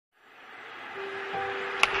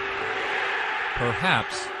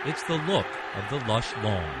Perhaps it's the look of the lush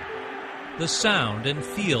lawn, the sound and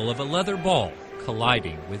feel of a leather ball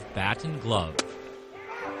colliding with bat and glove,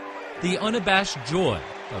 the unabashed joy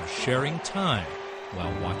of sharing time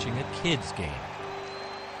while watching a kid's game.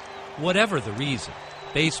 Whatever the reason,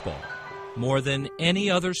 baseball, more than any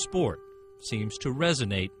other sport, seems to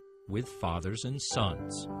resonate with fathers and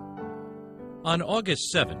sons. On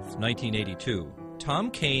August 7th, 1982, Tom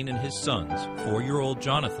Kane and his sons, 4-year-old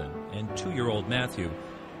Jonathan and 2-year-old Matthew,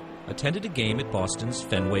 attended a game at Boston's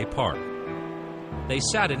Fenway Park. They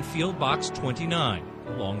sat in field box 29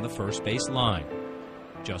 along the first base line,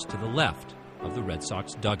 just to the left of the Red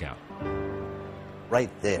Sox dugout.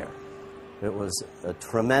 Right there, it was a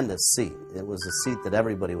tremendous seat. It was a seat that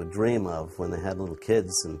everybody would dream of when they had little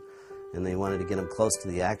kids and they wanted to get them close to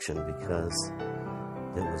the action because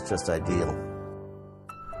it was just ideal.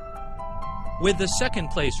 With the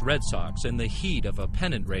second-place Red Sox in the heat of a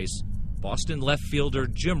pennant race, Boston left fielder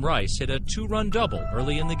Jim Rice hit a 2-run double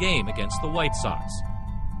early in the game against the White Sox.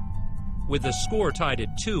 With the score tied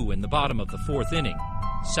at 2 in the bottom of the 4th inning,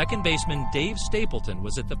 second baseman Dave Stapleton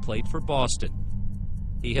was at the plate for Boston.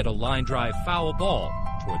 He hit a line drive foul ball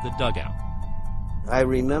toward the dugout. I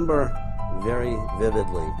remember very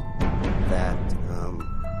vividly that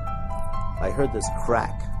I heard this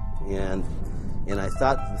crack, and I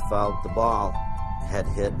thought the ball had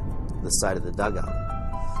hit the side of the dugout.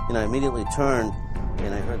 And I immediately turned,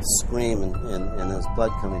 and I heard a scream, and there was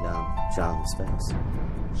blood coming down John's face.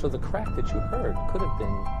 So the crack that you heard could have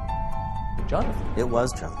been Jonathan. It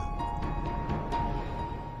was Jonathan.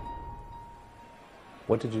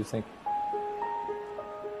 What did you think?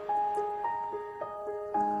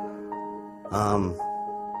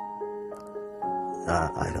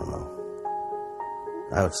 I don't know.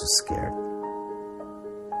 I was just scared.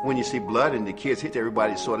 When you see blood and the kids hit,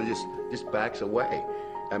 everybody sort of just backs away.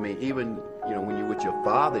 I mean, even, when you're with your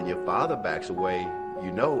father and your father backs away,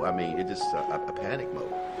 it's just a panic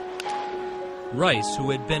mode. Rice,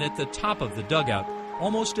 who had been at the top of the dugout,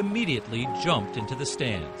 almost immediately jumped into the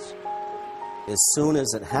stands. As soon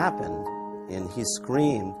as it happened and he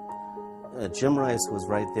screamed, Jim Rice was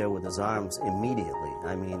right there with his arms immediately.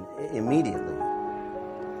 I mean, immediately.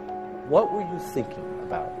 What were you thinking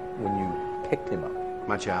about when you picked him up?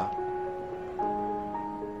 My child.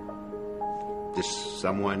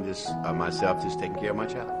 Myself just taking care of my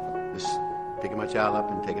child. Just picking my child up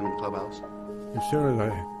and taking him to the clubhouse. As soon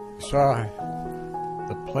as I saw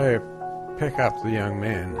the player pick up the young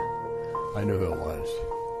man, I knew who it was.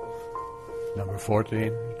 Number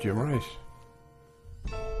 14, Jim Rice.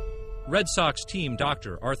 Red Sox team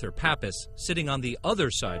doctor Arthur Pappas, sitting on the other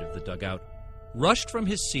side of the dugout, rushed from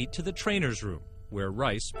his seat to the trainer's room, where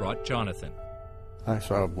Rice brought Jonathan. I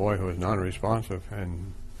saw a boy who was non-responsive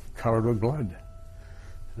and covered with blood.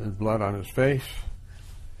 There's blood on his face,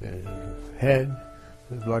 his head,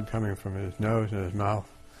 there's blood coming from his nose and his mouth.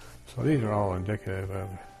 So these are all indicative of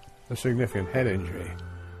a significant head injury.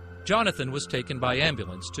 Jonathan was taken by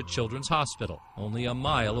ambulance to Children's Hospital, only a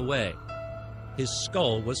mile away. His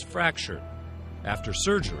skull was fractured. After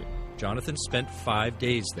surgery, Jonathan spent 5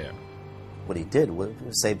 days there. What he did was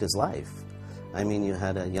saved his life. I mean, you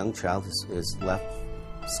had a young child, his left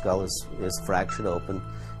skull is fractured open,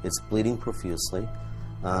 it's bleeding profusely.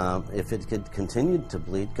 If it had continued to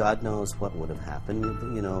bleed, God knows what would have happened.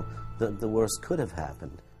 The worst could have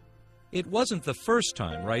happened. It wasn't the first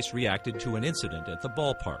time Rice reacted to an incident at the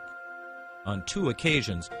ballpark. On 2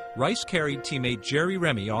 occasions, Rice carried teammate Jerry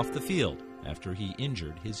Remy off the field after he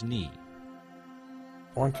injured his knee.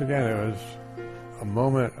 Once again, it was a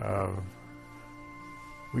moment of,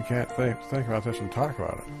 we can't think about this and talk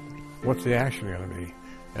about it. What's the action going to be?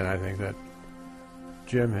 And I think that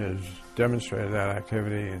Jim has demonstrated that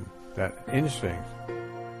activity and that instinct.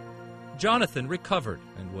 Jonathan recovered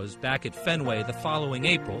and was back at Fenway the following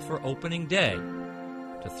April for opening day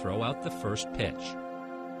to throw out the first pitch.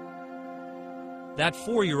 That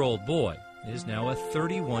 4-year-old boy is now a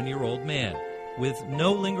 31-year-old man with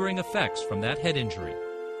no lingering effects from that head injury,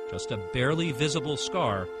 just a barely visible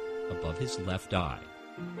scar above his left eye.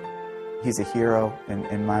 He's a hero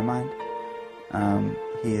in my mind.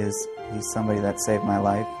 He's somebody that saved my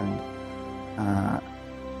life, and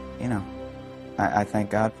I thank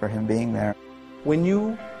God for him being there. When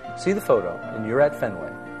you see the photo and you're at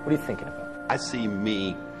Fenway, what are you thinking about? I see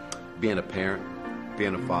me being a parent,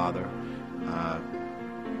 being a father,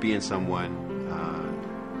 being someone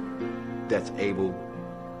that's able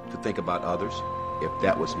to think about others. If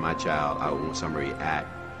that was my child, I would want somebody to act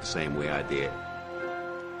the same way I did.